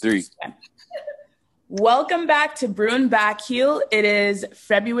Three. Welcome back to Bruin Backheel. It is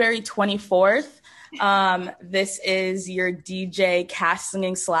February 24th. This is your DJ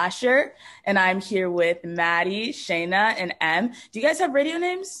Castlinging Slasher, and I'm here with Maddie, Shayna, and M. Do you guys have radio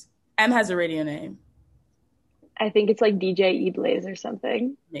names? M has a radio name. I think it's like DJ Eblaze or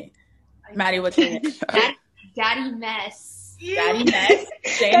something. Me. Maddie, what's your name? Daddy Mess. Daddy Mess.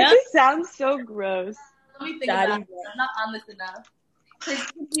 Shayna? That just sounds so gross. Let me think Daddy about it. I'm not on this enough. So it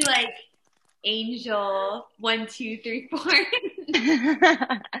could be like Angel 1, 2, 3, 4.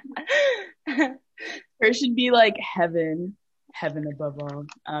 Her should be like heaven above all.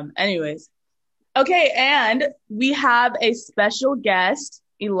 Anyways. Okay, and we have a special guest,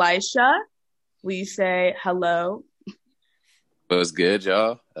 Elisha. Will you say hello? What's good,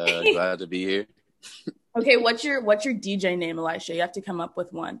 y'all? Glad to be here. Okay, what's your DJ name, Elisha? You have to come up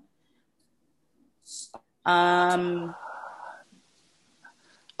with one.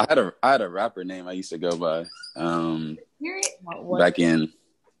 I had a rapper name I used to go by. Back in,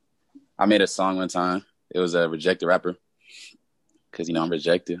 I made a song one time. It was a Rejected Rapper, because I'm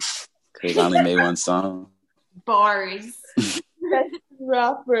rejected. Because I only made one song. Bars.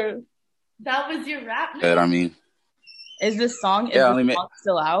 Rapper. That was your rap name? But I mean, is this song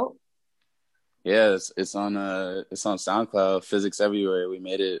still out? Yeah, it's on SoundCloud. Physics Everywhere. We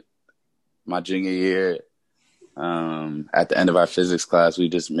made it my junior year. At the end of our physics class, we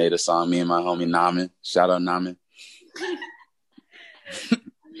just made a song. Me and my homie Naman. Shout out Naman.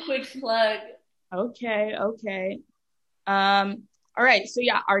 Quick plug. Okay. All right. So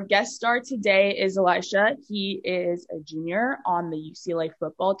yeah, our guest star today is Elisha. He is a junior on the UCLA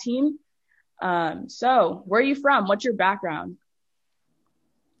football team. So where are you from? What's your background?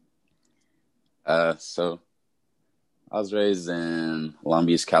 So I was raised in Long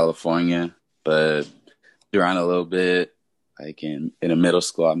Beach, California, but around a little bit. Like in a middle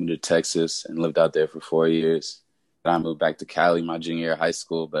school, I moved to Texas and lived out there for 4 years. Then I moved back to Cali my junior year of high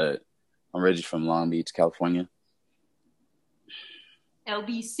school, but I'm originally from Long Beach, California.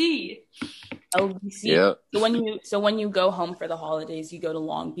 LBC. Yep. So when you go home for the holidays, you go to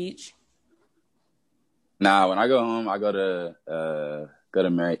Long Beach? Nah, when I go home, I go to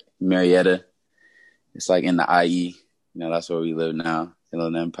Marietta. It's like in the IE. That's where we live now,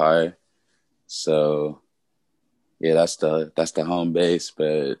 Inland Empire. So yeah, that's the home base,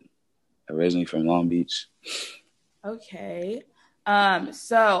 but originally from Long Beach. Okay.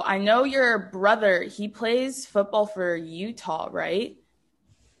 So I know your brother, he plays football for Utah, right?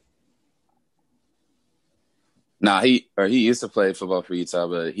 Nah, he used to play football for Utah,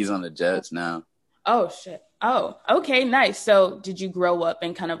 but he's on the Jets now. Oh, shit. Oh, okay, nice. So did you grow up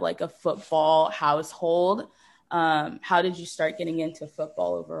in kind of like a football household? How did you start getting into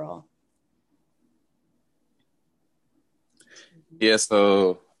football overall? Yeah,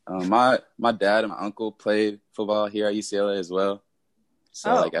 so my dad and my uncle played football here at UCLA as well.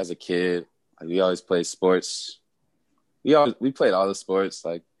 So like as a kid, we always played sports. We played all the sports,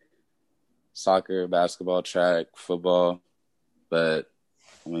 like soccer, basketball, track, football. But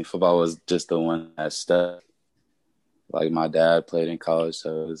I mean, football was just the one that stuck. Like my dad played in college,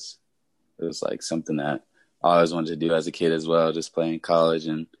 so it was like something that I always wanted to do as a kid as well, just playing college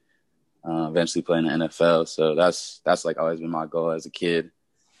and eventually playing the NFL. So that's like always been my goal as a kid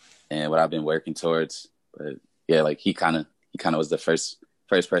and what I've been working towards. But yeah, like he kind of was the first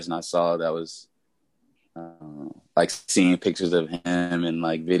person I saw that was like seeing pictures of him and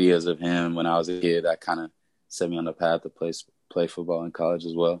like videos of him when I was a kid. That kind of set me on the path to play football in college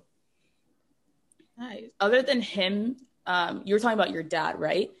as well. Nice. Other than him, you were talking about your dad,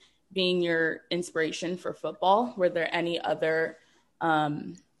 right? Being your inspiration for football. Were there any other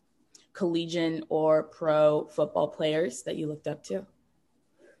collegiate or pro football players that you looked up to?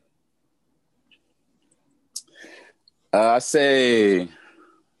 I say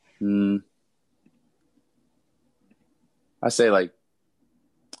Terrell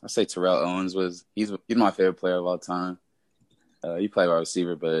Owens he's my favorite player of all time. He played wide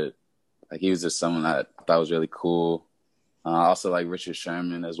receiver, but like he was just someone that I thought was really cool. I also like Richard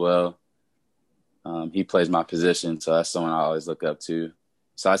Sherman as well. He plays my position, so that's someone I always look up to.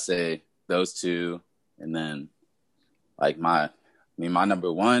 So I say those two, and then like my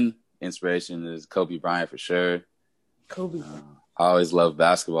number one inspiration is Kobe Bryant for sure. Kobe. I always loved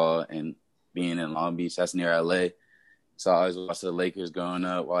basketball, and being in Long Beach, that's near LA. So I always watched the Lakers growing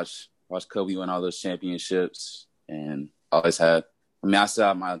up, watch Kobe win all those championships, and always had. I still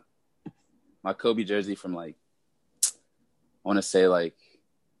have my Kobe jersey from like I want to say like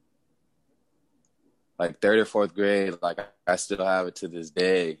third or fourth grade. Like I still have it to this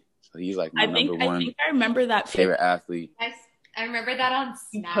day. So he's like my number one. I think I remember that favorite athlete. I I remember that on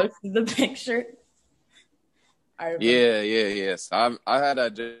You Snap. posted the picture. Yeah. So I had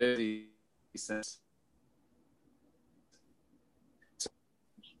that jersey since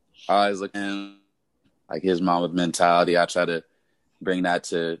I was looking like his mama's mentality. I try to bring that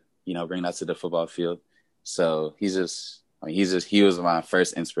to the football field. So he was my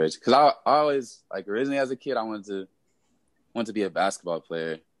first inspiration. Because I always, like, originally as a kid, I wanted to be a basketball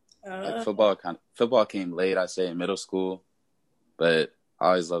player. Like football came late, I say, in middle school, but I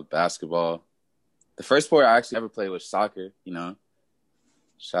always loved basketball. The first sport I actually ever played was soccer.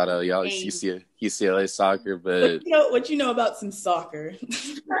 Shout out y'all UCLA soccer. But what you know about some soccer?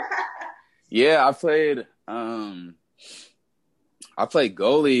 yeah, I played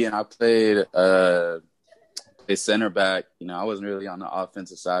goalie and I played center back. I wasn't really on the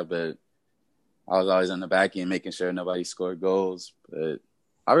offensive side, but I was always on the back end making sure nobody scored goals. But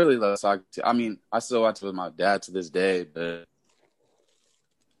I really love soccer too. I mean, I still watch it with my dad to this day, but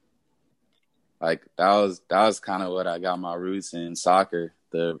like that was kind of what I got my roots in soccer.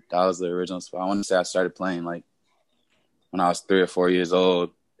 That was the original sport. I want to say I started playing like when I was 3 or 4 years old,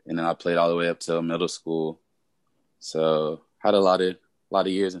 and then I played all the way up till middle school. So had a lot of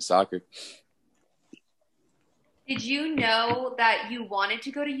years in soccer. Did you know that you wanted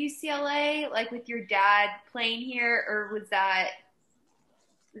to go to UCLA, like with your dad playing here, or was that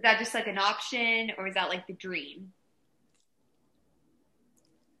just like an option, or was that like the dream?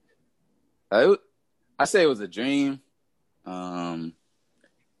 I say it was a dream.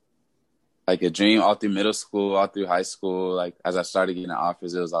 Like a dream all through middle school, all through high school. Like as I started getting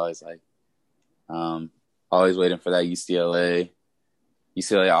offers, it was always like, always waiting for that UCLA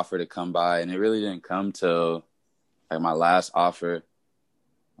offer to come by, and it really didn't come till like my last offer,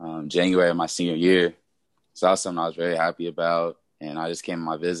 January of my senior year. So that was something I was very happy about, and I just came on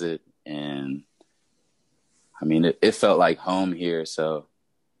my visit, and I mean it felt like home here. So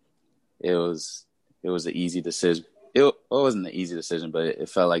it was an easy decision. It wasn't an easy decision, but it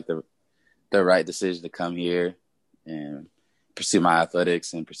felt like the right decision to come here and pursue my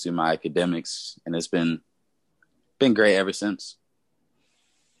athletics and pursue my academics. And it's been great ever since.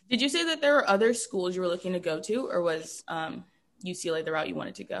 Did you say that there were other schools you were looking to go to, or was UCLA the route you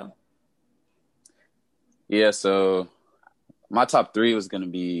wanted to go? Yeah, so my top 3 was going to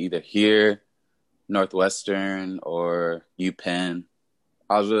be either here, Northwestern, or UPenn.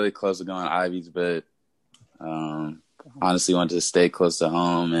 I was really close to going Ivies, but honestly wanted to stay close to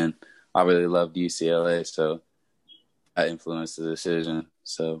home, and I really loved UCLA, so that influenced the decision.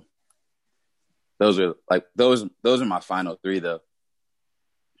 So those are my final 3, though.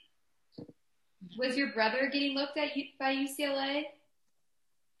 Was your brother getting looked at by UCLA?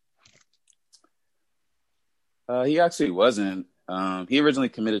 He actually wasn't. He originally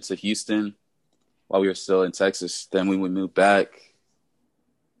committed to Houston while we were still in Texas. Then when we moved back,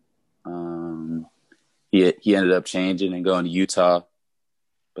 he ended up changing and going to Utah.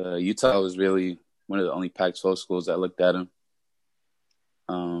 But Utah was really one of the only Pac-12 schools that looked at him.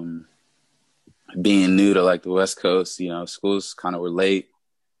 Being new to like the West Coast, schools kind of were late,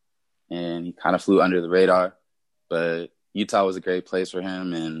 and he kind of flew under the radar. But Utah was a great place for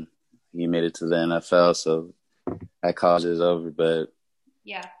him, and he made it to the NFL. So that college is over. But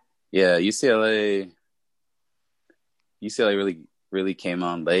yeah, UCLA really came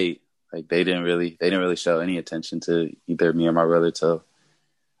on late. Like they didn't really show any attention to either me or my brother till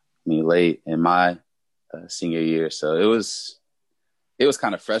me late in my senior year. So it was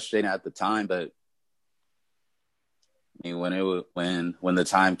kind of frustrating at the time, but I mean, when the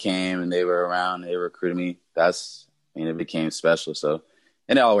time came and they were around, they recruited me. It became special. So,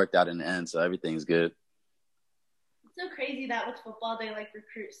 and it all worked out in the end. So everything's good. It's so crazy that with football they like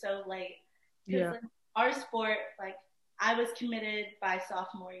recruit so late. Yeah. Like, our sport, like I was committed by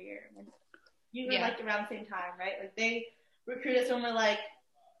sophomore year. And you were like around the same time, right? Like they recruit us when we're like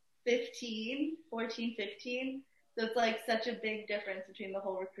 14, 15. So it's like such a big difference between the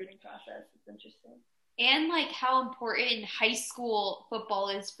whole recruiting process. It's interesting. And like how important high school football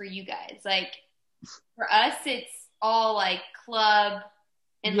is for you guys. Like for us, it's all like club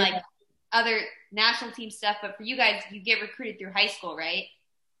and like other national team stuff. But for you guys, you get recruited through high school, right?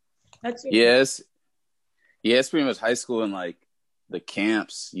 Yes. Yeah, it's pretty much high school and like the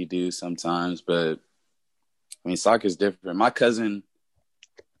camps you do sometimes. But I mean, soccer's different. My cousin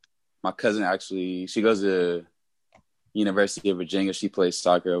actually, she goes to University of Virginia. She plays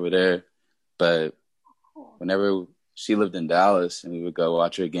soccer over there. But whenever she lived in Dallas and we would go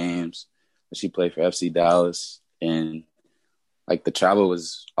watch her games, she played for FC Dallas. And like the travel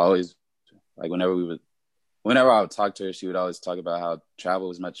was always like whenever I would talk to her, she would always talk about how travel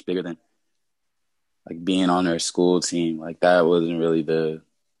was much bigger than like being on their school team. Like that wasn't really the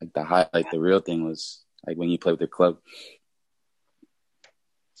real thing was like when you play with the club.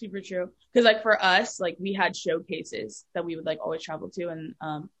 Super true. Because like for us, like we had showcases that we would like always travel to, and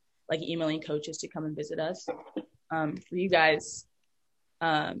like emailing coaches to come and visit us. For you guys,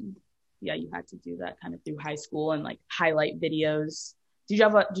 you had to do that kind of through high school and like highlight videos. Did you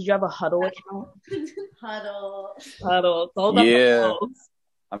have a Huddle account? Huddle. It's all about Yeah. Huddles.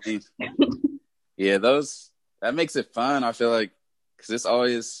 I mean, yeah, that makes it fun. I feel like because it's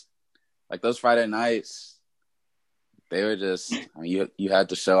always like those Friday nights. They were just, I mean, you had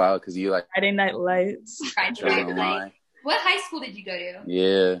to show out because you like Friday Night Lights. Friday Night. What high school did you go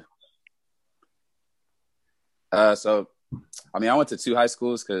to? Yeah. So, I mean, I went to 2 high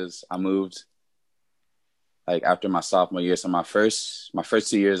schools because I moved like after my sophomore year. So my first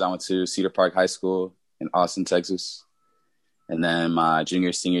 2 years, I went to Cedar Park High School in Austin, Texas. And then my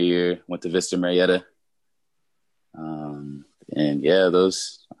junior, senior year, went to Vista Marietta. And yeah, there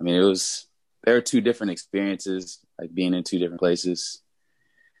were 2 different experiences, like being in 2 different places.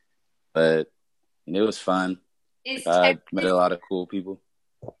 But it was fun. I met a lot of cool people.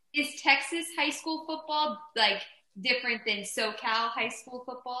 Is Texas high school football like different than SoCal high school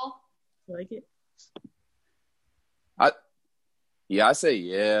football? You like it? I say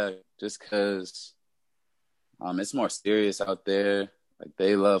yeah, just because it's more serious out there. Like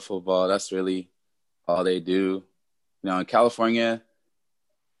they love football. That's really all they do. You know, in California,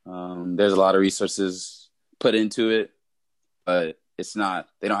 there's a lot of resources put into it, but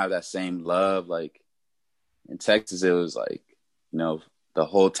they don't have that same love. Like in Texas, it was like, you know, the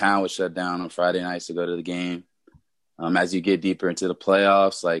whole town was shut down on Friday nights to go to the game. As you get deeper into the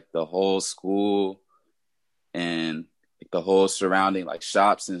playoffs, like the whole school and like the whole surrounding like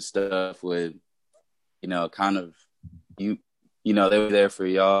shops and stuff would, you know, kind of, you know, they were there for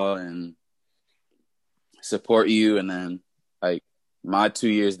y'all and support you. And then like my 2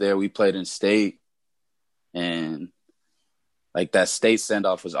 years there, we played in state, and like that state send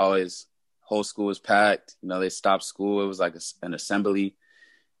off was always, whole school was packed. You know, they stopped school. It was like an assembly,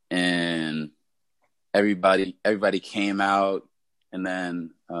 and everybody came out. And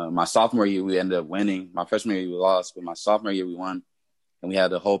then my sophomore year, we ended up winning. My freshman year, we lost, but my sophomore year, we won. And we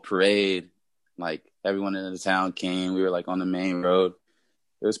had the whole parade. Like everyone in the town came. We were like on the main road.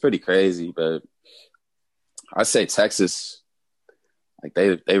 It was pretty crazy, but I'd say Texas, like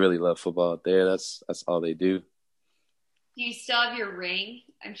they really love football out there. That's all they do. Do you still have your ring?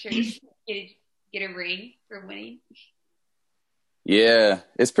 I'm sure you get a ring for winning. Yeah,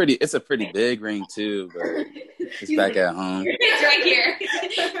 it's a pretty big ring too, but it's back at home. It's right here.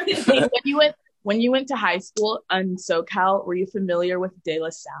 When you went to high school in SoCal, were you familiar with De La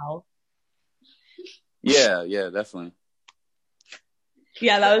Salle? Yeah, definitely.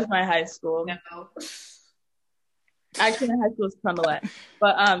 Yeah, that was my high school. No. Actually, my high school was Fond du Lac.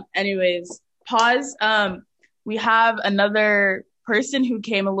 But anyways, pause. We have another person who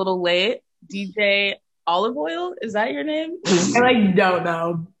came a little late. DJ Olive Oil, is that your name? I don't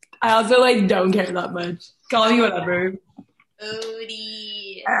know. I also don't care that much. Call me whatever.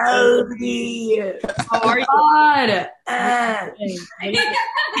 Odie. How are you? God.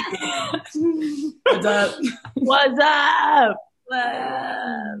 What's up? What's up?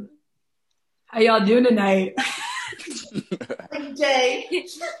 How y'all doing tonight? Jay.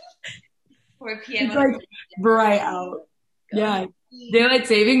 4 p.m. It's bright out. Yeah. Daylight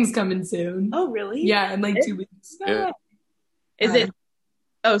savings coming soon. Oh, really? Yeah, in 2 weeks. Yeah. Is it?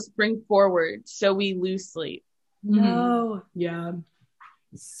 Oh, spring forward. So we lose sleep. No. Yeah.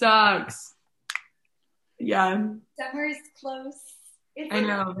 Sucks. Yeah. Summer is close. I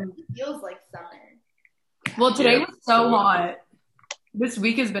know. It feels like summer. Well, today was so hot. This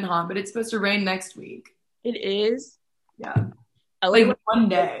week has been hot, but it's supposed to rain next week. It is. Yeah. LA one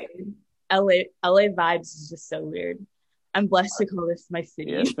day. LA vibes is just so weird. I'm blessed to call this my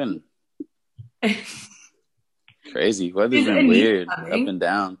city. Yeah, it's been crazy. Weather's been weird, up and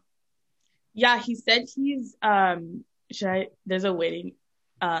down. Yeah, he said he's there's a waiting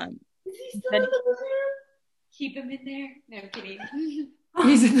Is he still in the room? Keep him in there. No, I'm kidding.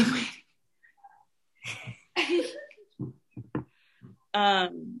 He's in the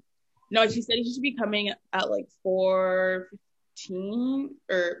waiting. No, she said he should be coming at 4:15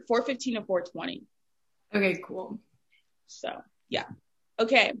 or 4:15 or 4:20. Okay, cool. So yeah.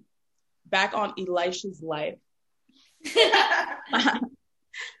 Okay. Back on Elisha's life.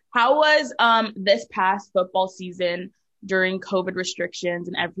 How was this past football season during COVID restrictions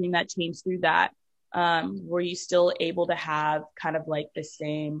and everything that changed through that? Were you still able to have kind of the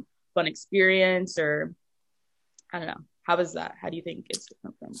same fun experience, or I don't know? How was that? How do you think it's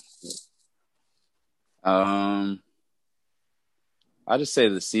different from? Um, I just say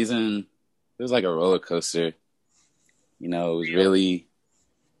the season, it was like a roller coaster. You know, it was really,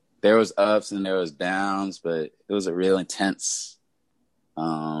 there was ups and there was downs, but it was a real intense.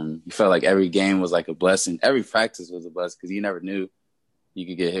 You felt like every game was like a blessing. Every practice was a blessing because you never knew you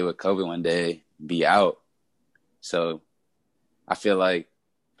could get hit with COVID one day, be out. So I feel like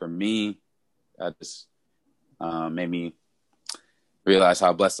for me, that just made me realize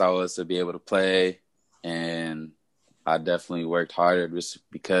how blessed I was to be able to play. And I definitely worked harder just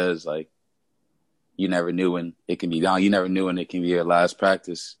because, like, you never knew when it can be down. You never knew when it can be your last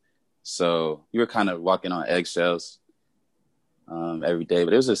practice. So you were kind of walking on eggshells every day.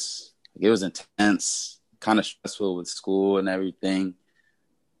 But it was intense, kind of stressful with school and everything.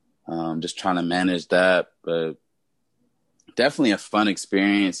 Just trying to manage that. But definitely a fun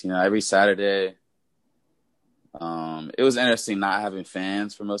experience. You know, every Saturday, it was interesting not having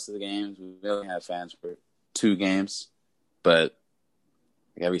fans for most of the games. We only had fans for 2 games. But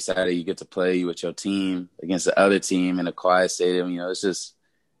every Saturday you get to play with your team against the other team in a quiet stadium. You know, it's just,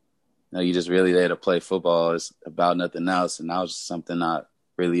 you know, you just really there to play football. It's about nothing else. And that was just something I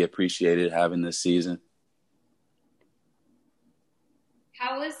really appreciated having this season.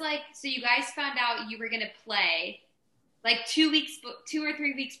 How was so you guys found out you were going to play 2 or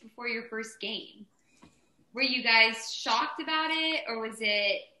 3 weeks before your first game. Were you guys shocked about it, or was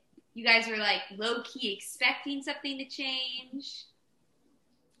it you guys were like low key expecting something to change?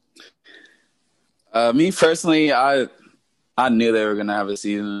 Me personally, I knew they were gonna have a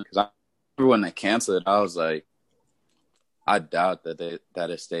season because I remember when they canceled it. I was like, I doubt that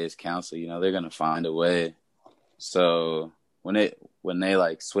it stays canceled. You know, they're gonna find a way. So when they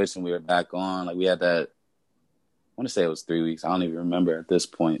like switched and we were back on, like we had that. I want to say it was 3 weeks. I don't even remember at this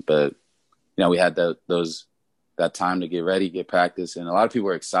point, but you know, we had that time to get ready, get practice, and a lot of people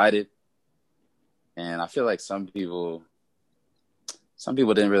were excited. And I feel like some people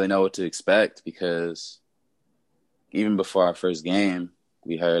didn't really know what to expect because even before our first game,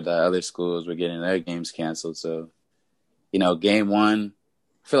 we heard that other schools were getting their games canceled. So, you know, game 1,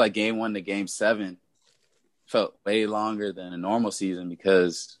 I feel like game 1 to game 7 felt way longer than a normal season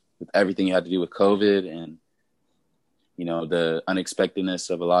because with everything you had to do with COVID and, you know, the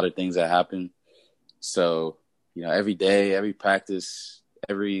unexpectedness of a lot of things that happened. So, you know, every day, every practice,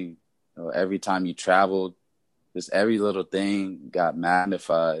 every time you traveled, just every little thing got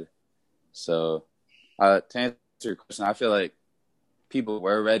magnified. So to answer your question, I feel like people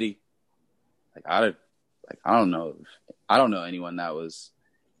were ready. I don't know anyone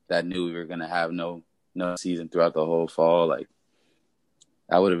that knew we were gonna have no season throughout the whole fall. Like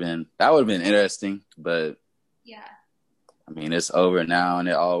that would have been interesting, but yeah. I mean, it's over now, and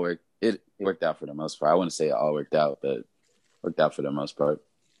it worked out for the most part. I wouldn't say it all worked out, but it worked out for the most part.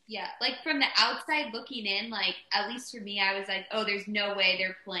 Yeah, like from the outside looking in, like at least for me, I was like, oh, there's no way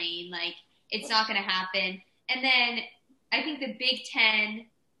they're playing. Like it's not going to happen. And then I think the Big Ten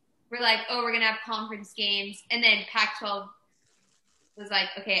were like, oh, we're going to have conference games. And then Pac-12 was like,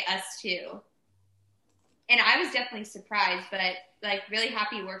 okay, us too. And I was definitely surprised, but like really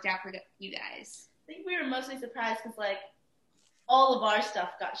happy it worked out for you guys. I think we were mostly surprised because like all of our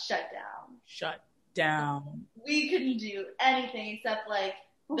stuff got shut down. We couldn't do anything except like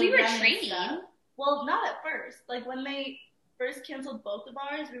we were training. Stuff. Well, not at first. Like when they first canceled both of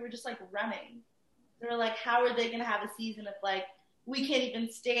ours, we were just like running. They were like, how are they going to have a season if like we can't even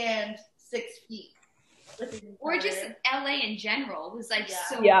stand 6 feet? Or just LA in general was like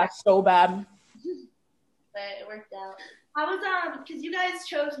so bad. But it worked out. How was because you guys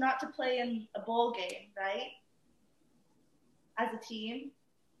chose not to play in a bowl game, right? As a team.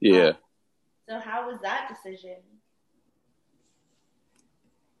 Yeah. So how was that decision?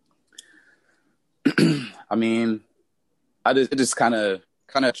 I mean, it just kind of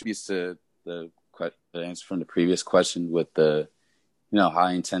attributes to the answer from the previous question with the, you know,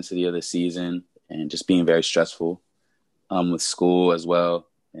 high intensity of the season and just being very stressful with school as well,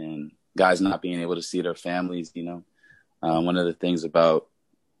 and guys not being able to see their families. You know, one of the things about,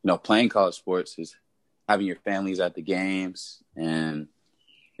 you know, playing college sports is having your families at the games and,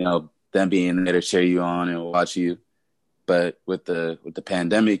 you know, them being there to cheer you on and watch you. But with the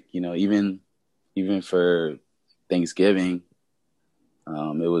pandemic, you know, even for Thanksgiving,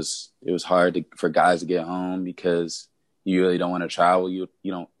 it was hard for guys to get home because you really don't want to travel. You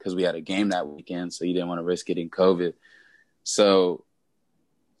don't, because we had a game that weekend, so you didn't want to risk getting COVID. So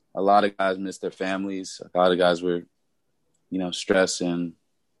a lot of guys missed their families. A lot of guys were, you know, stressed and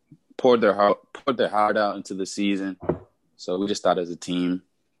poured their heart out into the season. So we just thought as a team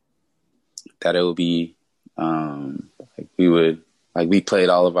that it would be like we would like we played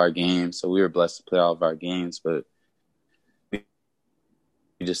all of our games, so we were blessed to play all of our games. But we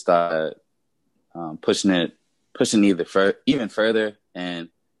just thought pushing even further, and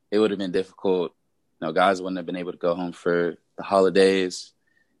it would have been difficult. You know, guys wouldn't have been able to go home for the holidays,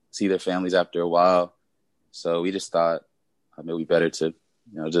 see their families after a while. So we just thought it would be better to,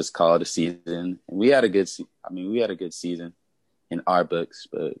 just call it a season. And we had a good season in our books,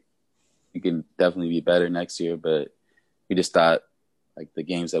 but we can definitely be better next year. But we just thought like the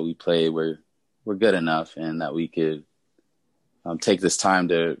games that we played were good enough, and that we could take time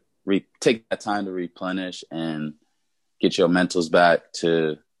to replenish and get your mentals back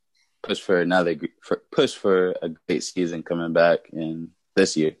to push for a great season coming back in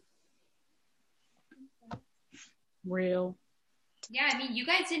this year. Real. Yeah, I mean, you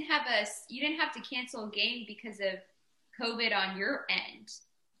guys didn't have to cancel a game because of COVID on your end,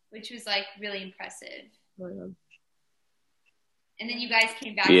 which was like really impressive. Real. And then you guys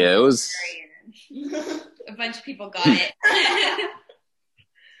came back. Yeah, it was. And a bunch of people got it.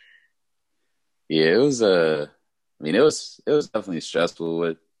 Yeah, it was. It was definitely stressful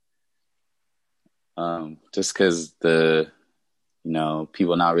with, just because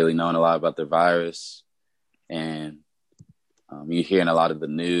people not really knowing a lot about the virus, and you're hearing a lot of the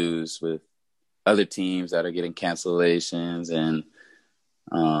news with other teams that are getting cancellations, and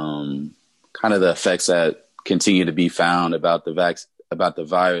kind of the effects that continue to be found about the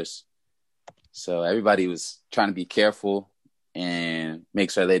virus. So everybody was trying to be careful and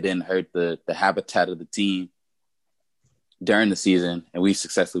make sure they didn't hurt the habitat of the team during the season, and we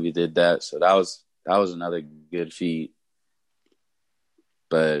successfully did that. So that was another good feat.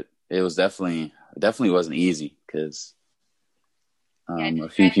 But it was definitely wasn't easy, because a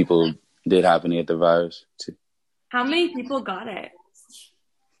few people did happen to get the virus too. How many people got it?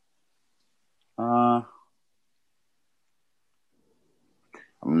 I'm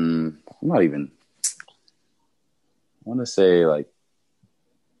not even. I want to say like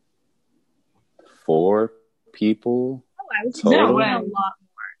 4 people. Oh, I was total. a lot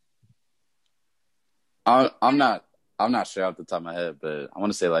more. I'm not sure off the top of my head, but I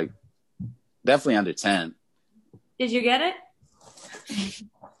want to say like definitely under 10. Did you get it?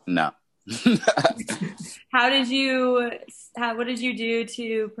 No. What did you do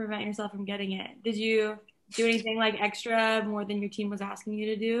to prevent yourself from getting it? Did you do anything like extra more than your team was asking you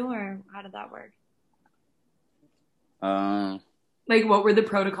to do, or how did that work? Like, what were the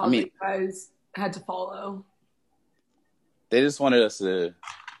protocols that you guys had to follow? They just wanted us to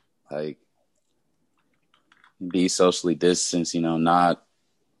like be socially distanced, not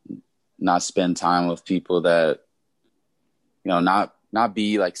spend time with people that, not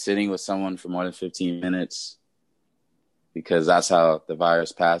be like sitting with someone for more than 15 minutes, because that's how the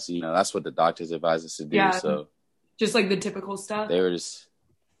virus passes. That's what the doctors advise us to do. Yeah, so just like the typical stuff. They were just,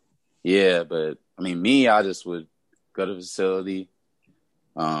 yeah. But I mean, I just would go to the facility,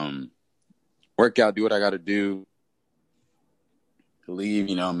 work out, do what I got to do, leave,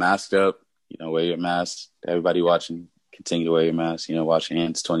 masked up, wear your mask. Everybody watching, continue to wear your mask, wash your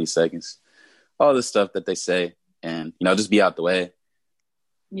hands 20 seconds, all the stuff that they say, and, just be out the way.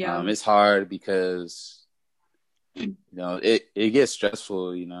 Yeah. It's hard because, it gets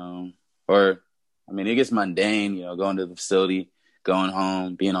stressful, or, it gets mundane, going to the facility, going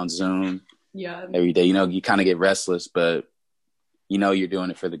home, being on Zoom every day. You kind of get restless, but, you're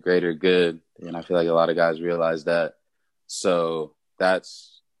doing it for the greater good. And I feel like a lot of guys realize that. So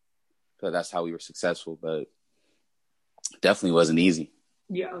that's how we were successful, but definitely wasn't easy.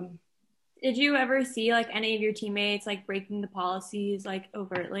 Yeah. Did you ever see like any of your teammates like breaking the policies like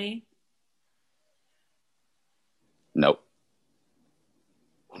overtly? Nope.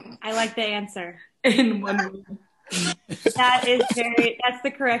 I like the answer. In one word. That's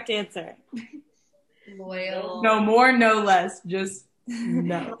the correct answer. Loyal. No more, no less. Just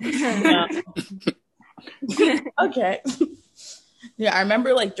no. Okay. Yeah, I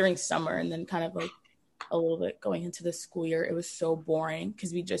remember like during summer, and then kind of like a little bit going into the school year, it was so boring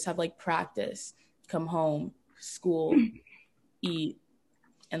because we just have like practice, come home, school, eat,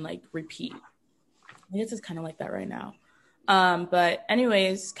 and like repeat. I guess it's kind of like that right now. But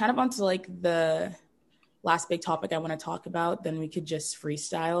anyways, kind of onto like the last big topic I want to talk about, then we could just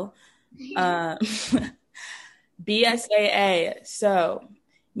freestyle. BSAA. So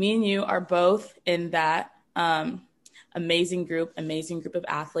me and you are both in that amazing group of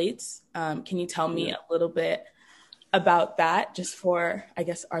athletes. Can you tell me a little bit about that, just for, I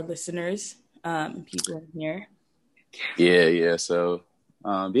guess, our listeners, people in here? Yeah. So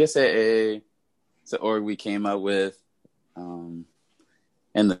BSAA, it's an org we came up with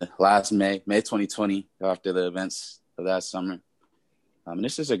in the last May 2020, after the events of that summer. And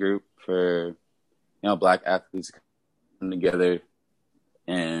it's just a group for, Black athletes to come together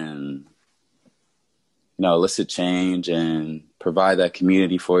and, elicit change and provide that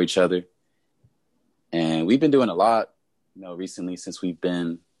community for each other. And we've been doing a lot, recently since we've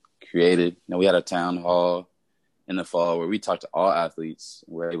been created. We had a town hall in the fall where we talked to all athletes.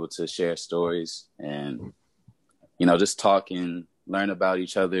 We're able to share stories and, just talk and learn about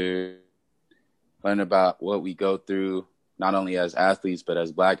each other, learn about what we go through, not only as athletes, but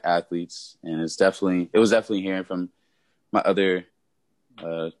as Black athletes. And it was definitely hearing from my other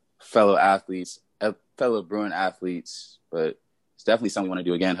fellow athletes, fellow Bruin athletes, but it's definitely something we want to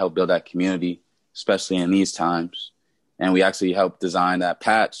do again, help build that community, especially in these times. And we actually helped design that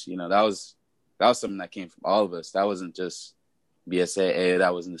patch. That was something that came from all of us. That wasn't just BSAA,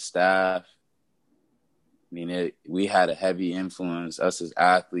 that wasn't the staff. We had a heavy influence, us as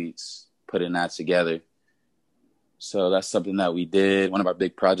athletes, putting that together. So that's something that we did, one of our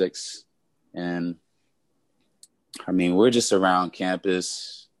big projects. And we're just around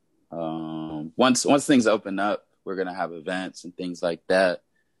campus. Once things open up, we're going to have events and things like that.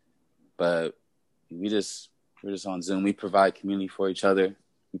 But we're just on Zoom. We provide community for each other.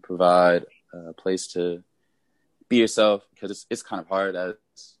 We provide a place to be yourself, because it's kind of hard,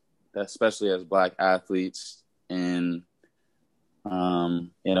 especially as Black athletes in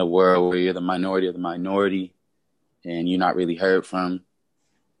a world where you're the minority of the minority and you're not really heard from.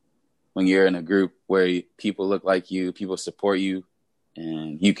 When you're in a group where people look like you, people support you,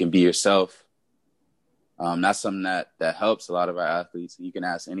 and you can be yourself, that's something that helps a lot of our athletes. You can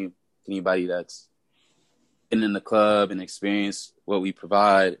ask anybody that's been in the club and experienced what we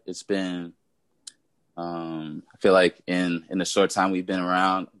provide. It's been, I feel like in the short time we've been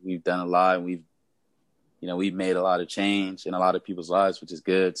around, we've done a lot. And we've made a lot of change in a lot of people's lives, which is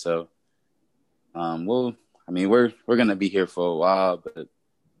good. So, we're going to be here for a while, but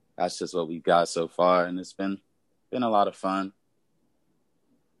that's just what we've got so far. And it's been a lot of fun.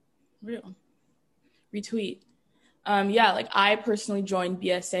 Real. Retweet. I personally joined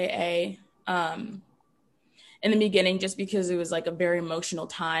BSAA in the beginning just because it was like a very emotional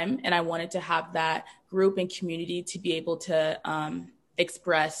time, and I wanted to have that group and community to be able to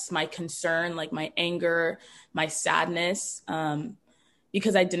express my concern, like my anger, my sadness,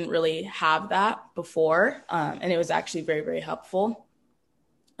 because I didn't really have that before, and it was actually very, very helpful.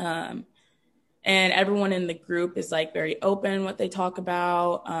 And everyone in the group is like very open what they talk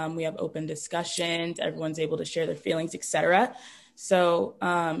about. We have open discussions. Everyone's able to share their feelings, etc. So,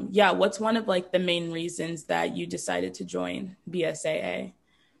 what's one of like the main reasons that you decided to join BSAA?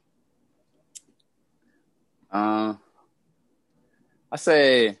 I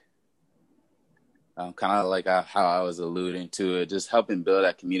say kind of like how I was alluding to it, just helping build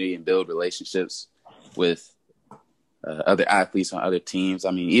that community and build relationships with other athletes on other teams.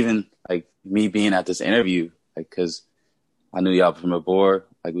 Even like me being at this interview, like, because I knew y'all from before,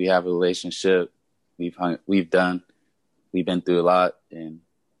 like we have a relationship. We've been through a lot, and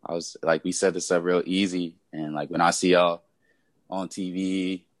I was like, we set this up real easy. And like when I see y'all on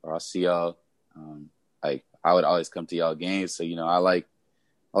TV or I see y'all, like I would always come to y'all games. So I like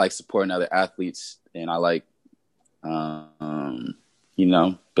supporting other athletes, and I like building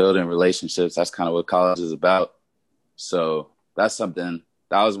relationships. That's kind of what college is about. So that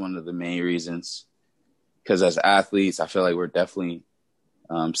was one of the main reasons, because as athletes, I feel like we're definitely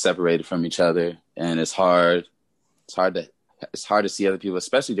separated from each other, and it's hard to see other people,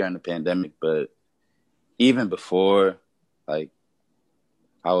 especially during the pandemic. But even before, like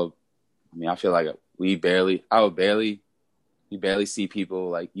I feel like we barely see people.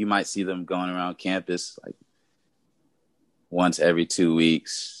 Like you might see them going around campus like once every 2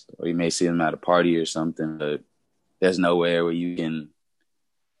 weeks, or you may see them at a party or something, but there's nowhere where you can,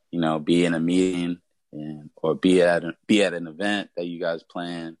 be in a meeting or be at an event that you guys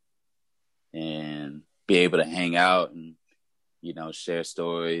plan and be able to hang out and, share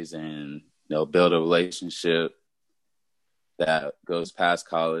stories and, build a relationship that goes past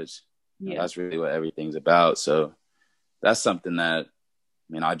college. Yeah. That's really what everything's about. So that's something that,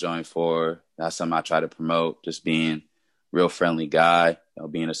 I joined for. That's something I try to promote, just being real friendly guy,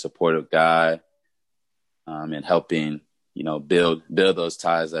 being a supportive guy, and helping, build those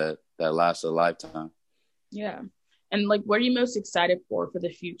ties that last a lifetime. Yeah. And like, what are you most excited for the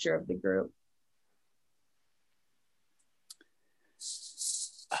future of the group?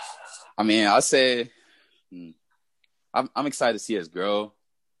 I'll say I'm excited to see us grow,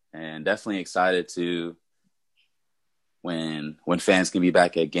 and definitely excited to when fans can be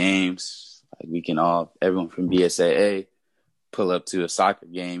back at games, like we can everyone from BSAA pull up to a soccer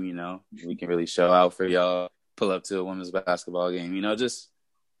game, we can really show out for y'all, pull up to a women's basketball game, just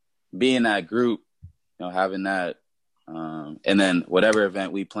be in that group, having that. And then whatever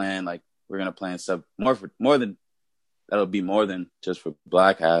event we plan, like we're going to plan stuff that'll be more than just for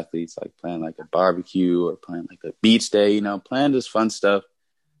Black athletes, like plan like a barbecue or plan like a beach day, plan just fun stuff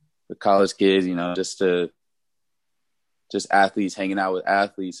for college kids, just athletes hanging out with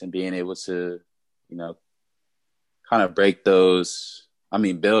athletes and being able to, kind of break build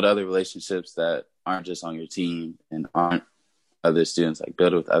other relationships that aren't just on your team and aren't other students, like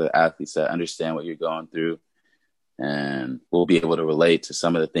build with other athletes that understand what you're going through and will be able to relate to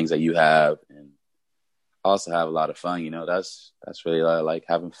some of the things that you have and also have a lot of fun. That's really like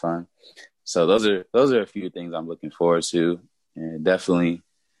having fun. So those are a few things I'm looking forward to, and definitely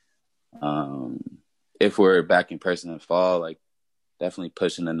if we're back in person in fall, like definitely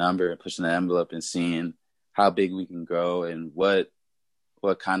pushing the number and pushing the envelope and seeing how big we can grow and what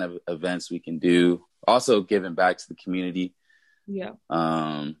kind of events we can do. Also giving back to the community. Yeah.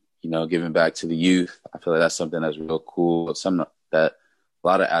 Giving back to the youth. I feel like that's something that's real cool. Something that a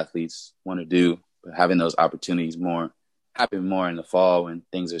lot of athletes want to do, but having those opportunities happen more in the fall when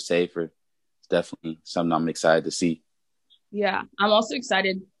things are safer. It's definitely something I'm excited to see. Yeah. I'm also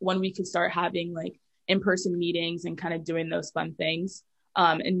excited when we could start having like in-person meetings and kind of doing those fun things.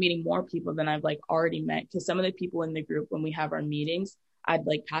 And meeting more people than I've like already met, because some of the people in the group, when we have our meetings, I'd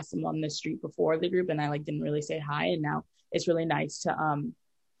like pass them on the street before the group and I like didn't really say hi, and now it's really nice to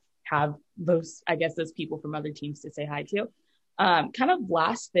have those people from other teams to say hi to. Kind of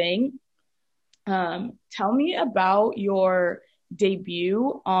last thing, tell me about your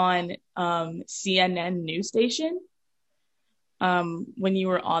debut on CNN news station. When you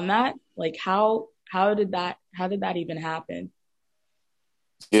were on that, like how did that even happen?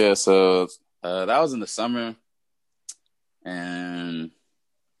 Yeah, so that was in the summer, and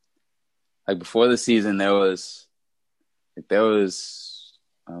like before the season, there was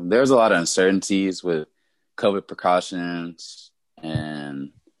a lot of uncertainties with COVID precautions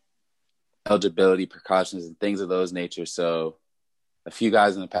and eligibility precautions and things of those nature. So a few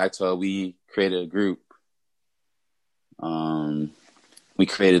guys in the Pac-12, we created a group. We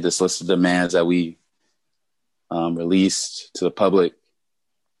created this list of demands that we released to the public,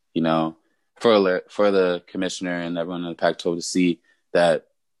 for the commissioner and everyone in the Pac-12 to see, that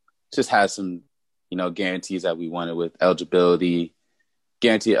just has some, guarantees that we wanted with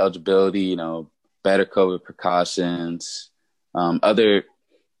guaranteed eligibility, better COVID precautions, other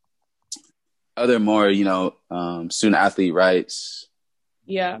more, student athlete rights.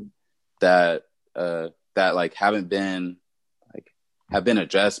 Yeah. That like have been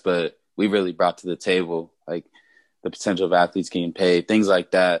addressed, but we really brought to the table, like the potential of athletes getting paid, things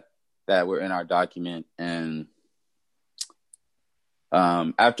like that were in our document. And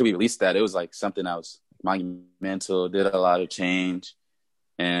after we released that, it was like something that was monumental, did a lot of change.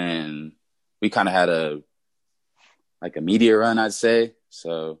 And we kind of had a media run, I'd say.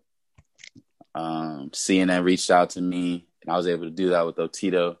 So CNN reached out to me and I was able to do that with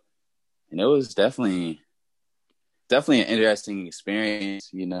Otito. And it was definitely an interesting experience.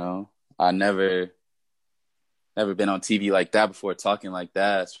 I never been on TV like that before, talking like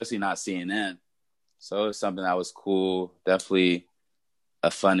that, especially not CNN. So it was something that was cool. Definitely a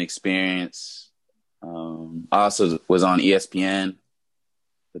fun experience. I also was on ESPN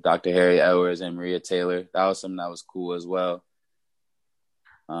with Dr. Harry Edwards and Maria Taylor. That was something that was cool as well.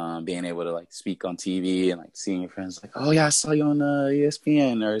 Being able to like speak on TV and like seeing your friends like, oh yeah, I saw you on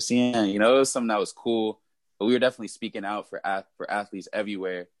ESPN or CNN. It was something that was cool. But we were definitely speaking out for athletes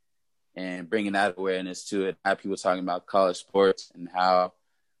everywhere and bringing that awareness to it. Have people talking about college sports and how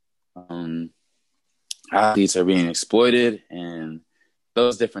athletes are being exploited, and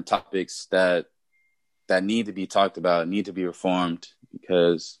those different topics that need to be talked about, need to be reformed,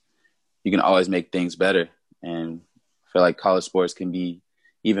 because you can always make things better. And I feel like college sports can be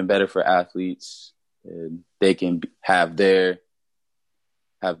even better for athletes. And they can have their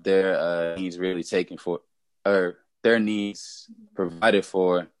needs really taken for, or their needs provided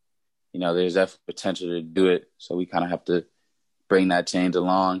for. There's definitely potential to do it. So we kind of have to bring that change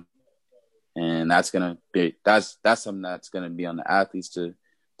along. And that's something that's going to be on the athletes to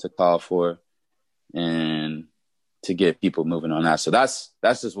call for and to get people moving on that. So that's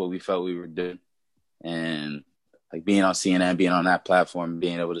just what we felt we were doing. And like being on CNN, being on that platform,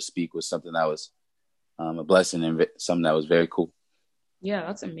 being able to speak was something that was a blessing and something that was very cool. Yeah,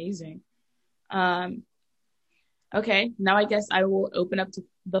 that's amazing. Okay, now I guess I will open up to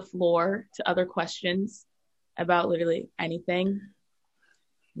the floor to other questions about literally anything.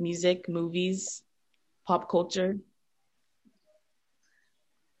 Music, movies, pop culture.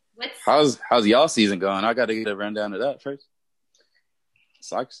 What's How's y'all season going? I got to get a rundown of that first.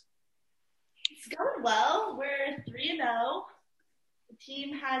 Sucks. It's going well. We're 3-0. The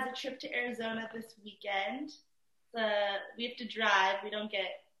team has a trip to Arizona this weekend. We have to drive. We don't get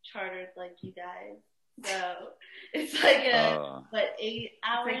chartered like you guys. So it's like a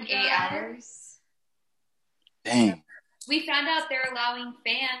 8-hour Like drive. 8 hours. Dang. We found out they're allowing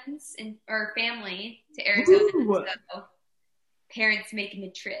fans or family to Arizona. Ooh. So parents making the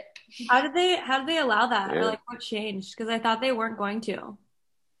trip. How did they allow that? Yeah. Or like what changed? Because I thought they weren't going to.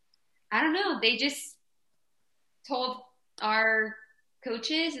 I don't know. They just told our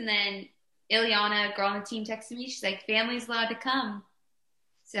coaches, and then Ileana, a girl on the team, texted me. She's like, family's allowed to come.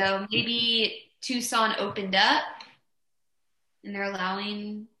 So maybe Tucson opened up and they're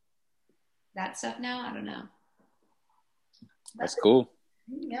allowing that stuff now. I don't know. That's cool.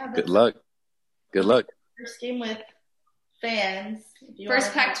 Yeah, Good luck. Good luck. First game with fans. If you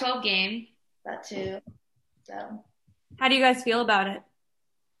First wanna Pac-12 game. that too. So How do you guys feel about it?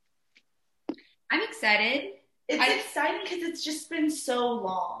 I'm excited. it's exciting because it's just been so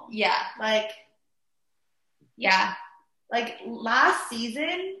long. Yeah. Like last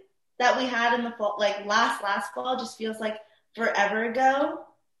season that we had in the fall, like last fall, just feels like forever ago.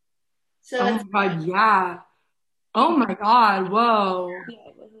 So Oh it's my god, yeah. Oh my god, whoa. Yeah,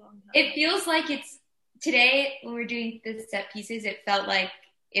 it was a long time. It feels like it's today when we're doing the set pieces, it felt like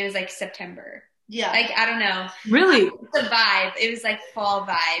it was like September. yeah, Like, I don't know. Really? The vibe. It was like fall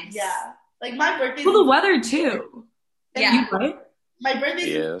vibes. yeah. Like my birthday. Well, the weather too. Yeah. You right? My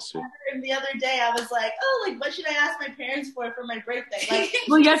birthday. Yeah, that's true. And the other day, I was like, oh, like what should I ask my parents for my birthday? Like,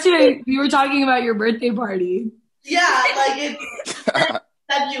 Well, yesterday we were talking about your birthday party. yeah, like it's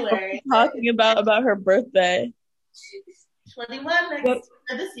February. Talking about her birthday. 21 Yep.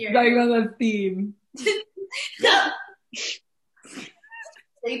 this year. Talking about that theme. Yeah.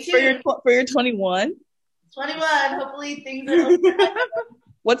 Stay tuned. For your 21. 21. Hopefully things are open.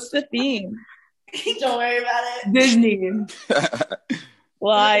 What's the theme? Don't worry about it. Disney.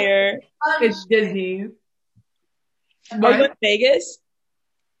 Liar. It's Disney. Are you in Vegas?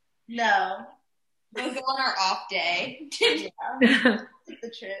 No. We'll go on our off day. Yeah. Take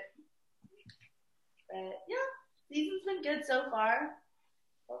the trip. But yeah, season's been good so far.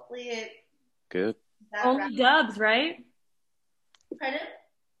 Hopefully it. Good. That Only round- dubs, right? Pardon?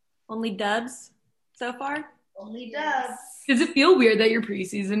 Only dubs so far? Only dubs. Does it feel weird that your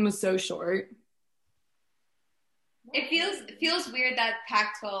preseason was so short? It feels weird that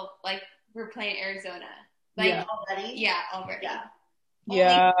Pac-12, like, we're playing Arizona. Like, Yeah. Already? yeah, already.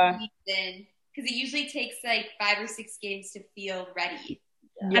 Yeah. Yeah. Because it usually takes like 5 or 6 games to feel ready.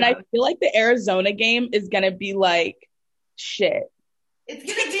 And I feel like the Arizona game is going to be like shit. It's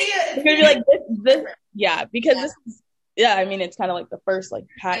gonna be It's going to be like this yeah, because this is, yeah, I mean, it's kind of like the first like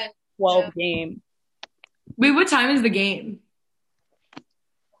Pac-12 game. Wait, what time is the game?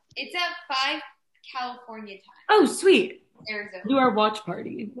 It's at 5 California time. Oh, sweet. Arizona. Do our watch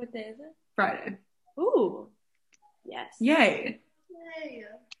party What day is it? Friday. Ooh. Yes. Yay. Yay.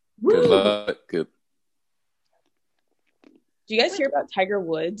 Good Woo. luck. Good. Do you guys hear about Tiger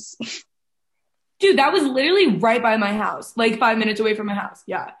Woods? Dude, that was literally right by my house, like 5 minutes away from my house.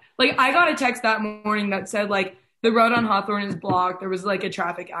 Yeah. Like, I got a text that morning that said, like, the road on Hawthorne is blocked. There was, like, a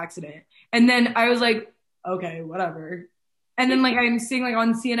traffic accident. And then I was like, okay, whatever. And then, like, I'm seeing, like,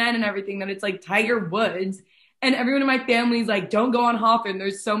 on CNN and everything that it's, like, Tiger Woods. And everyone in my family is like, don't go on Hawthorne.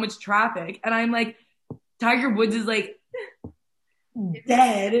 There's so much traffic. And I'm like, Tiger Woods is, like,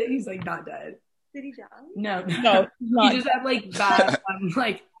 dead. He's, like, not dead. Did he die? No. No, he's not. He just had, like, bad,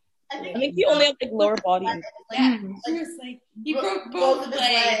 like, I I think he only has like lower body. Like, Yeah. mm. He was like, he broke broke both of his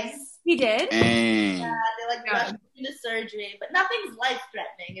legs. He did? Dang. Yeah, they like Yeah. rushed him into surgery, but nothing's life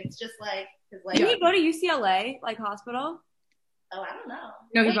threatening. It's just like his leg. Yeah. Did he go to UCLA, like hospital? Oh, I don't know.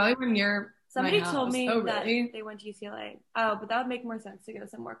 No, he probably went near Somebody my told house. me Oh, that really? they went to UCLA. Oh, but that would make more sense to go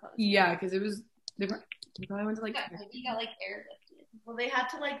somewhere close. Yeah, because it was they probably went to like He got like airlifted. Well, they had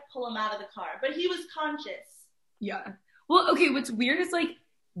to like pull him out of the car, but he was conscious. yeah. Well, okay. What's weird is like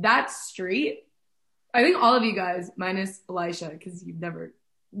that street. I think all of you guys, minus Elisha, because you've never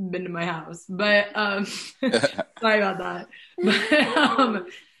been to my house, but sorry about that. But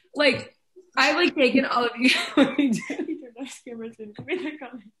like I've like taken all of you.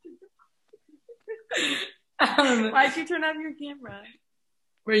 Why'd you turn off your camera?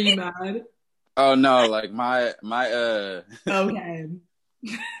 Were you mad? Oh no, like my Okay.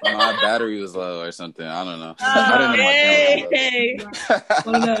 my battery was low or something. I don't know. I didn't know my camera was low. Hey.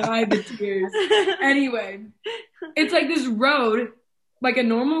 Oh no, I had the tears. Anyway, it's like this road, like a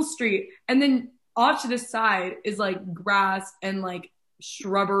normal street, and then off to the side is like grass and like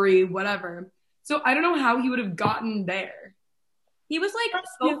shrubbery, whatever. So I don't know how he would have gotten there. He was like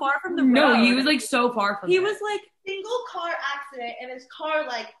so far from the road. No, he was like so far from He it. was like, Single car accident and his car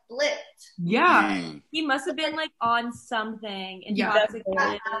like blipped. yeah. Dang. he must have been like on something Yeah. intoxicated.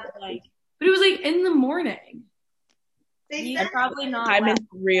 Like, But it was like in the morning. They he's said probably not. Time well. is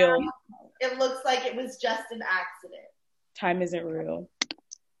real. it looks like it was just an accident. Time isn't real.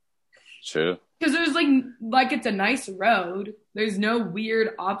 True. Because there's like it's a nice road. There's no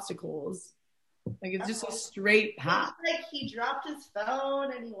weird obstacles. Like it's just a straight path. Like he dropped his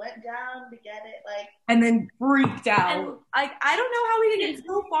phone and he went down to get it. Like And then freaked out. And like, I don't know how he could get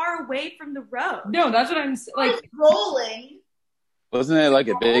so far away from the road. No, that's what I'm like. like rolling. Wasn't it like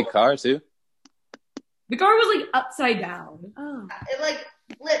a big car too? The car was like upside down. Oh, It like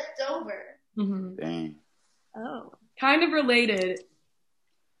flipped over. Mm-hmm. Dang. oh. Kind of related,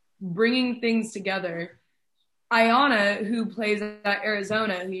 bringing things together. Ayana, who plays at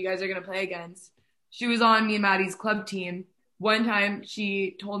Arizona, who you guys are going to play against, she was on me and Maddie's club team. One time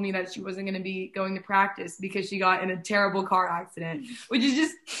she told me that she wasn't going to be going to practice because she got in a terrible car accident, which is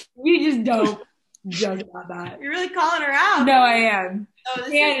just, we just don't joke about that. You're really calling her out. No, I am. Oh,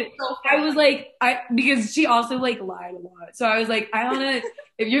 this And is so I funny. was like, because she also like lied a lot. So I was like, Ayana,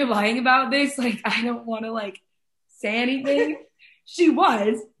 if you're lying about this, like, I don't want to like say anything. She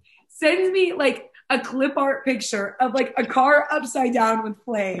sends me like a clip art picture of like a car upside down with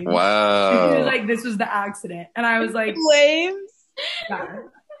flames. She was Wow. like, this was the accident. And I was like, Flames. yeah.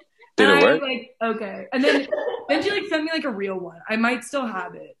 Did And it I was work? like, okay. And then she like sent me like a real one. I might still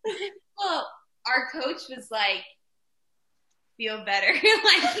have it. Well, our coach was like, feel better.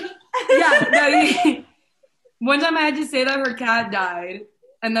 Like, Yeah. No, one time I had to say that her cat died,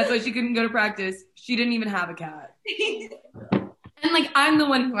 and that's why she couldn't go to practice. She didn't even have a cat. And like, I'm the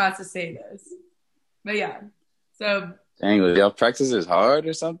one who has to say this. But yeah. So Dang, was y'all practices hard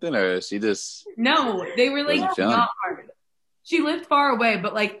or something? Or is she just no, they were like Wasn't feeling not hard. She lived far away,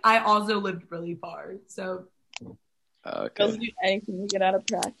 but like I also lived really far. So okay. Doesn't do anything to get out of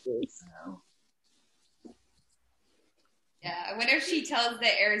practice. yeah, I wonder if she tells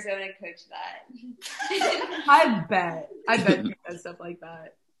the Arizona coach that. I bet she does stuff like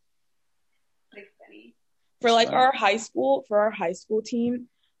that. Like funny. For like our high school team,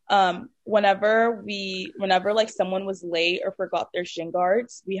 whenever like someone was late or forgot their shin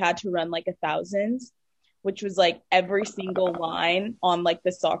guards, we had to run like 1,000, which was like every single line on like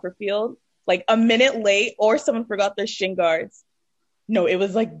the soccer field, like a minute late or someone forgot their shin guards. No, it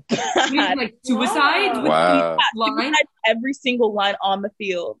was like You mean, bad. like suicides with Wow. lines. Every single line on the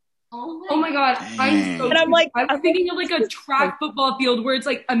field. Oh my god, I'm so And I'm like, I was thinking of like a track football field where it's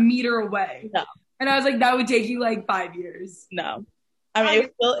like a meter away. No. And I was like, that would take you like 5 years. No. I mean,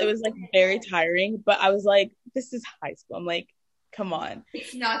 it was like very tiring, but I was like, this is high school. I'm like, come on.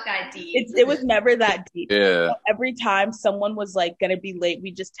 It's not that deep. It was never that deep. Yeah. Every time someone was like gonna be late,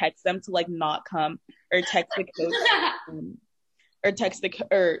 we just text them to like not come, or text the coach,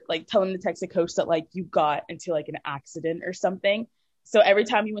 or like tell them to text the coach that like you got into like an accident or something. So every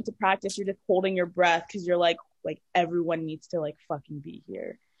time you went to practice, you're just holding your breath because you're like everyone needs to like fucking be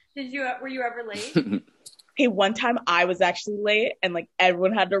here. Were you ever late? Hey, one time I was actually late and like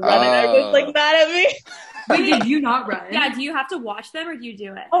everyone had to run and everyone's like mad at me. Wait, did you not run? Yeah, do you have to watch them or do you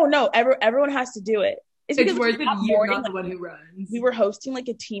do it? Oh no, everyone has to do it. It's because worth it. that You're morning, not the like, one who runs. we were hosting like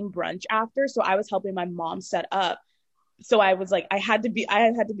a team brunch after, so I was helping my mom set up. So I was like, I had to be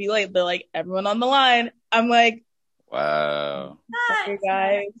late. They're like, everyone on the line. I'm like, Wow. sorry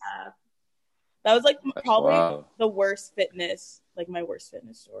guys. That was like probably Wow. the worst fitness, like my worst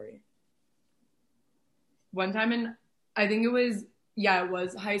fitness story. One time I think it was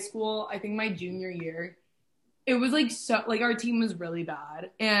high school. I think my junior year. It was like so like our team was really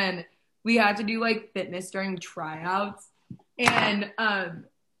bad and we had to do like fitness during tryouts and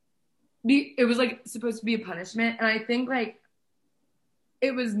it was like supposed to be a punishment and I think like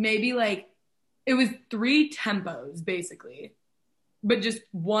it was maybe like it was 3 tempos basically, but just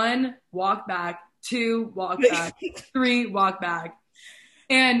 1 walk back, 2 walk back, 3 walk back.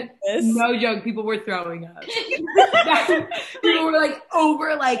 And no joke, people were throwing up. People were like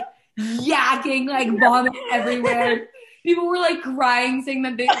over like yakking, like vomit everywhere. People were like crying, saying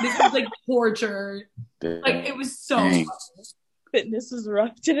that this was like torture. Like it was so Dang. fun. Fitness was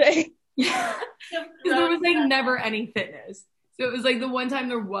rough today. Yeah. Because there was like never any fitness. So it was like the one time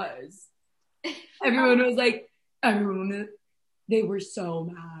there was. Everyone was like, they were so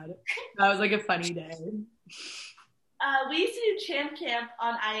mad. That was like a funny day. We used to do Champ Camp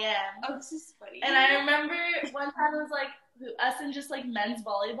on IM. Oh, this is funny. And I remember one time it was like us and just like men's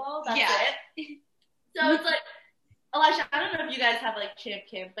volleyball. That's Yeah. it. So it's like Elijah, I don't know if you guys have like Champ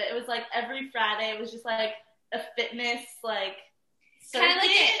Camp, but it was like every Friday. It was just like a fitness like Kind of like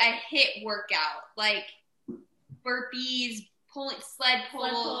circuit. a HIIT workout, like burpees, sled Sled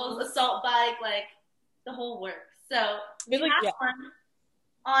pulls. pulls, assault bike, like the whole works. So we Really? had Yeah. one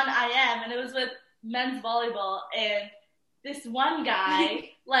on IM, and it was with men's volleyball, and this one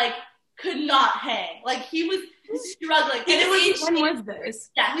guy like could not hang. Like he was struggling, and it was When was this?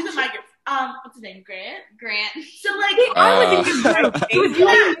 yeah, he's in my group. What's his name? Grant. Grant. So like I was in your group. It was you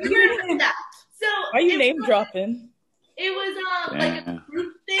and me. yeah. So Why are you it name was- dropping? It was like a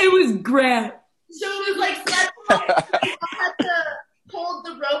group thing. It was Grant. So it was like sled pulls. People had to hold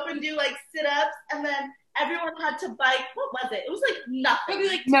the rope and do like sit ups, and then everyone had to bike. What was it? It was like nothing. Probably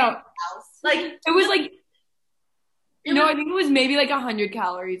like No, Like it was like, I think it was maybe like 100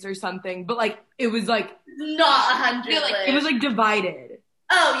 calories or something, but like, it was like, not 100. Feel like it was like divided.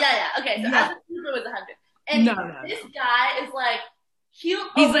 oh yeah. Okay, so Yeah. as a group it was 100. And No. this guy is like He's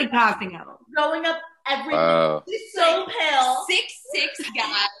like passing out. growing up every Wow. He's so pale. 6'6"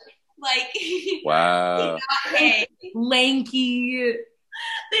 guy. Like, Wow. okay. Lanky.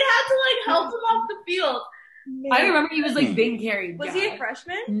 They had to like help him off the field. I remember he was like being carried. Was he a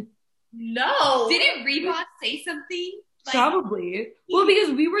freshman? No. Didn't Reebok say something? Like, Probably. Well,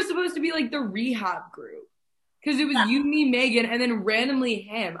 because we were supposed to be like the rehab group. Because it was you, me, Megan, and then randomly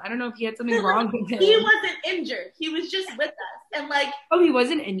him. I don't know if he had something wrong with him. He wasn't injured. He was just with us. And like, Oh, he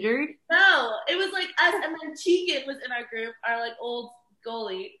wasn't injured? no, it was like us. And then Tegan was in our group, our like old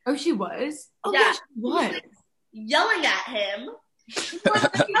goalie, Oh, she was? Oh, Yeah. she was. yelling at him.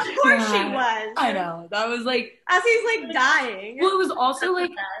 Of course she was. I know. That was like, As he's like dying. well, it was also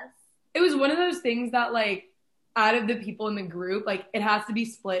like, Us. it was one of those things that like, out of the people in the group, like, it has to be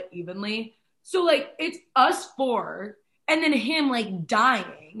split evenly. So, like, it's us four, and then him, like,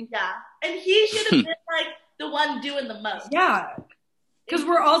 dying. Yeah. And he should have been like the one doing the most. Yeah. Because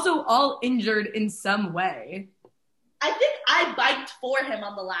we're also all injured in some way. I think I biked for him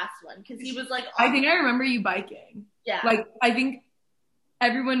on the last one because he was like, I think I remember you biking. yeah. Like, I think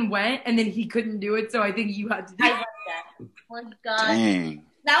everyone went, and then he couldn't do it, so I think you had to do I it. love that. Oh my God. Dang.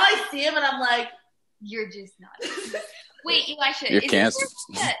 Now I see him and I'm like, You're just not. Wait, Elisha, You're canceled.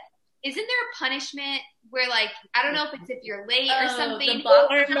 Isn't there a punishment where, like, I don't know if it's if you're late or Oh, something? the box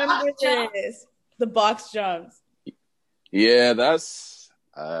I remember this. The box jumps. Yeah, that's.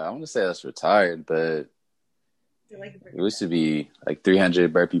 I want to say that's retired, but it used to be like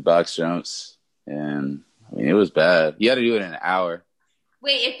 300 burpee box jumps, and I mean it was bad. You had to do it in an hour.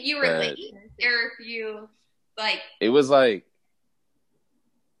 Wait, if you were But- late or if you, like, It was like,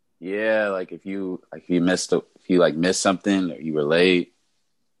 yeah, like if you missed missed something or you were late,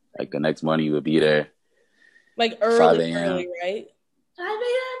 like the next morning you would be there. Like 5 early, a.m. right? 5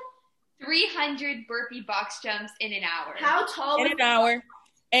 a.m.? 300 burpee box jumps in an hour. How tall In was an hour.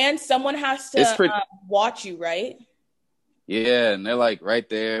 And someone has It's to pretty- watch you, right? Yeah, and they're like right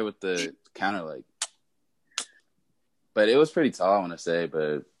there with the counter, like. But it was pretty tall, I want to say,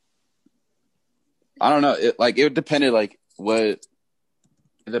 but I don't know. It depended, like what.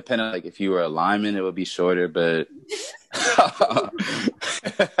 It depended, like if you were a lineman, it would be shorter, but.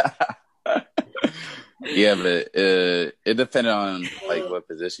 Yeah, but it depended on like what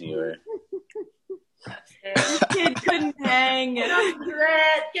position you were. Kid couldn't hang. Get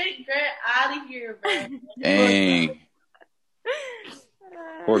Grant out of here, man. Dang,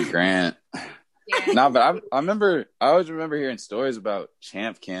 poor Grant. Yeah. No, but I always remember hearing stories about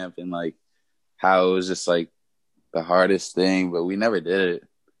Champ Camp and like how it was just like the hardest thing, but we never did it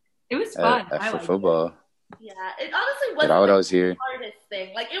It was fun. I for liked football. Yeah, it honestly But wasn't I would the always hear. hardest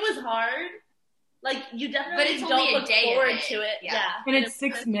thing. Like, it was hard. Like, you definitely But it's don't only a look day of forward it. to it. Yeah. Yeah. And it's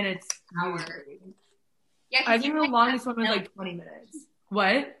 6 minutes. Hour. usually. Yeah, 'cause I you think the might longest have- one was like 20 minutes.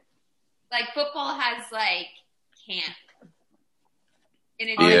 What? like football has like camp. And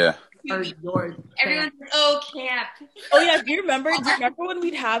it's Yeah, Or yours? everyone's like, oh, camp. Oh yeah, do you remember when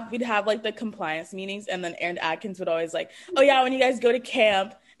we'd have like the compliance meetings and then Aaron Atkins would always like, oh yeah, when you guys go to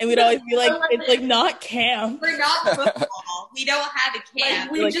camp, and we'd always be like, it's like not camp. We're not football. We don't have a camp.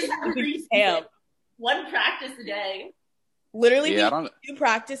 Like, we Like, just have it's to camp. one practice a day. Literally yeah. I we don't. do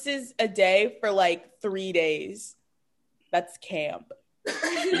practices a day for like 3 days. That's camp.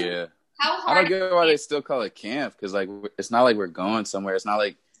 Yeah. How I hard don't get why they still call it camp because like it's not like we're going somewhere. It's not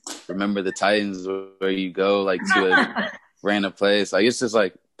like Remember the Titans where you go like to a random place. Like it's just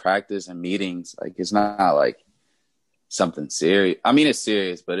like practice and meetings. Like it's not like something serious. I mean, it's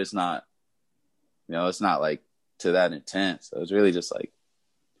serious, but it's not. You know, it's not like to that intense. So it's really just like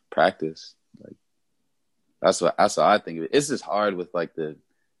practice. Like that's what I think of it. It's just hard with like the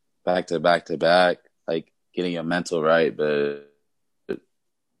back to back to back. Like getting your mental right, but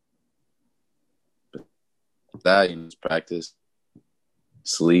that, you know, just practice,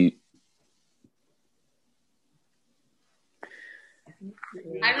 sleep.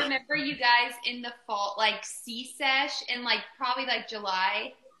 I remember you guys in the fall, like C-sesh in like probably like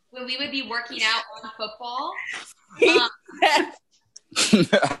July, when we would be working out on football. I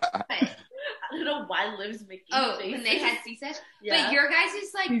don't know why Liv's making faces. When they had C-sesh? Yeah. But your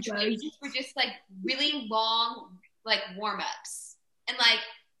guys' like trainings were just like really long, like warm-ups. And like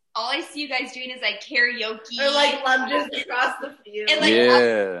all I see you guys doing is like karaoke. Or like lunges across the field. And like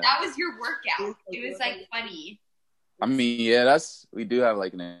Yeah. that was your workout. It was like funny. I mean, yeah, we do have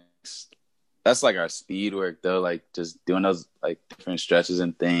like that's like our speed work though, like just doing those like different stretches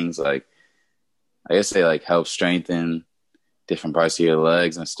and things, like I guess they like help strengthen different parts of your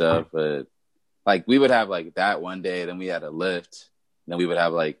legs and stuff. But like we would have like that one day, then we had a lift, then we would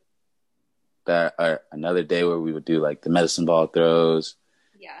have like that or another day where we would do like the medicine ball throws,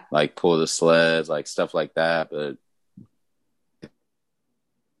 like pull the sleds, like stuff like that. But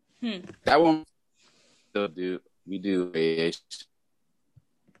that one still do. We do variation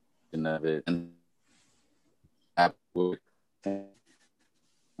of it, and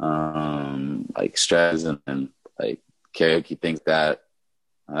like stress and like karaoke things that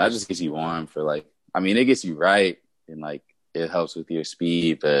just gets you warm for like. I mean, it gets you right, and like it helps with your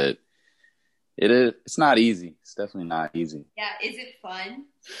speed, but it's not easy. It's definitely not easy. Yeah, is it fun?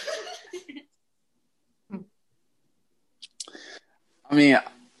 I mean,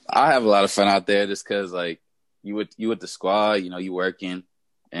 I have a lot of fun out there just because like. You with the squad, you know, you working,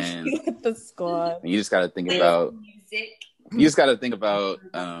 and the squad. You just got to think about music. You just got to think about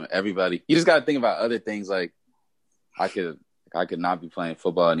everybody. You just got to think about other things. Like I could not be playing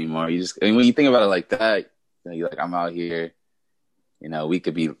football anymore. When you think about it like that, you know, you're like, I'm out here. You know, you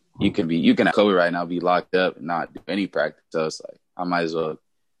can have COVID right now, be locked up, and not do any practice. So it's like I might as well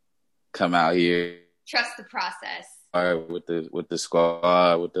come out here. Trust the process. Or with the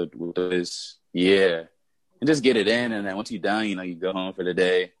squad, with this, yeah. And just get it in, and then once you're done, you know, you go home for the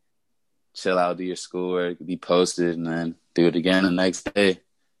day, chill out, do your schoolwork, be posted, and then do it again the next day.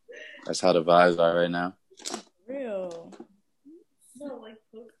 That's how the vibes are right now. Real. No, like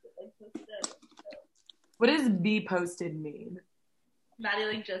posted. What does be posted mean? Maddie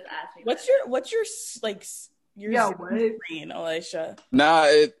like just asked me. What's your like your screen, Elisha? Nah,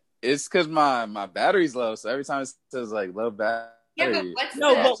 it's because my battery's low, so every time it says like low battery. Yeah, but what's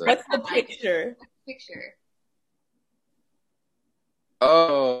the picture? Picture.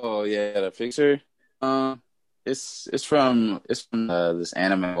 Oh yeah, the picture. It's from this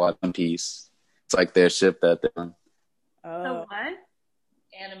anime One Piece. It's like their ship that they're on. Oh, what?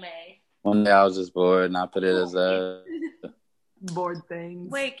 Anime. One day I was just bored, and I put it as a bored thing.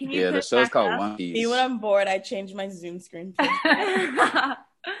 Wait, can you? Yeah, the show's called One Piece. See, when I'm bored, I change my Zoom screen.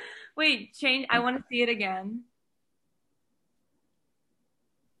 Wait, change. I want to see it again.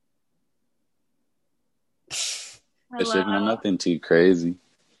 It should be nothing too crazy.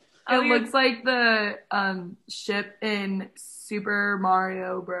 It looks like the ship in Super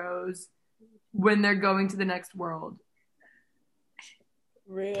Mario Bros. When they're going to the next world.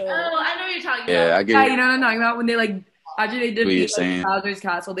 Real. Oh, I know what you're talking about. Yeah, I get Yeah, you know what I'm talking about? When they like, actually they did saying. Bowser's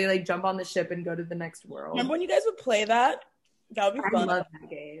Castle. They like jump on the ship and go to the next world. Remember when you guys would play that? That would be fun. I love that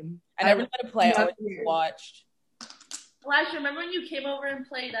game. I never let it play. I always watched. Elijah, remember when you came over and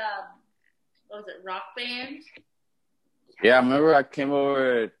played what was it, Rock Band? Yeah, I remember I came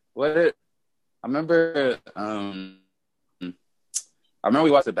over. I remember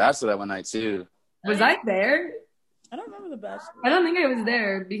we watched The Bachelor that one night too. Was I there? I don't remember The Bachelor. I don't think I was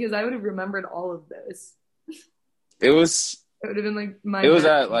there because I would have remembered all of this. It would have been like my. It was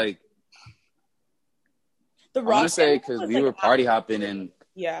at like. The I want to say because we were party hopping and.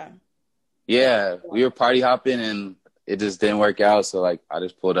 Yeah, we were party hopping and it just didn't work out. So like I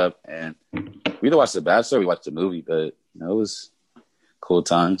just pulled up and we either watched The Bachelor or we watched the movie, but you know, it was cool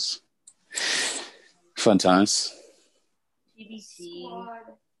times, fun times. TBC.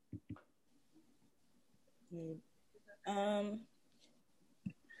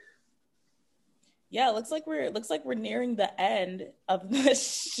 Yeah, it looks like we're nearing the end of the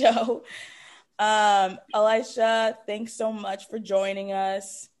show. Elisha, thanks so much for joining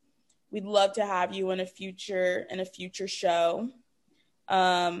us. We'd love to have you in a future show.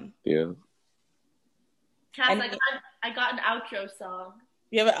 Yeah. Cass, I got an outro song.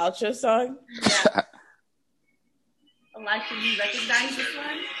 You have an outro song? Yeah. Elisha, you recognize this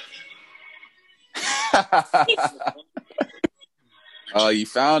one? Oh, you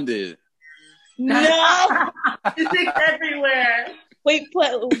found it. No! It's everywhere. Wait, play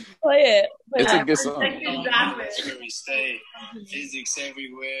it. It's a good song. Exactly. We stay. Physics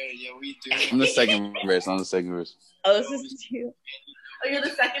everywhere. Yeah, we do. I'm the second verse. Oh, this is cute. Oh, you're the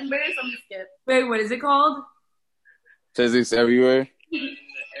second verse? I'm just skip. Wait, what is it called? Physics everywhere. In the air.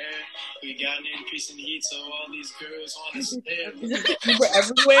 We got an increase in heat, so all these girls want to stare. Is it super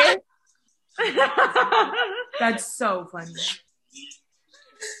everywhere? That's so funny.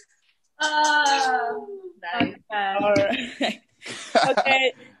 Nice. All right.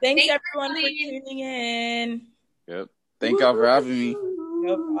 Okay. Thanks everyone for Thanks. tuning in. Yep. Thank y'all for having me.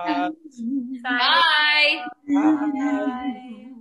 No problem. Bye. Bye.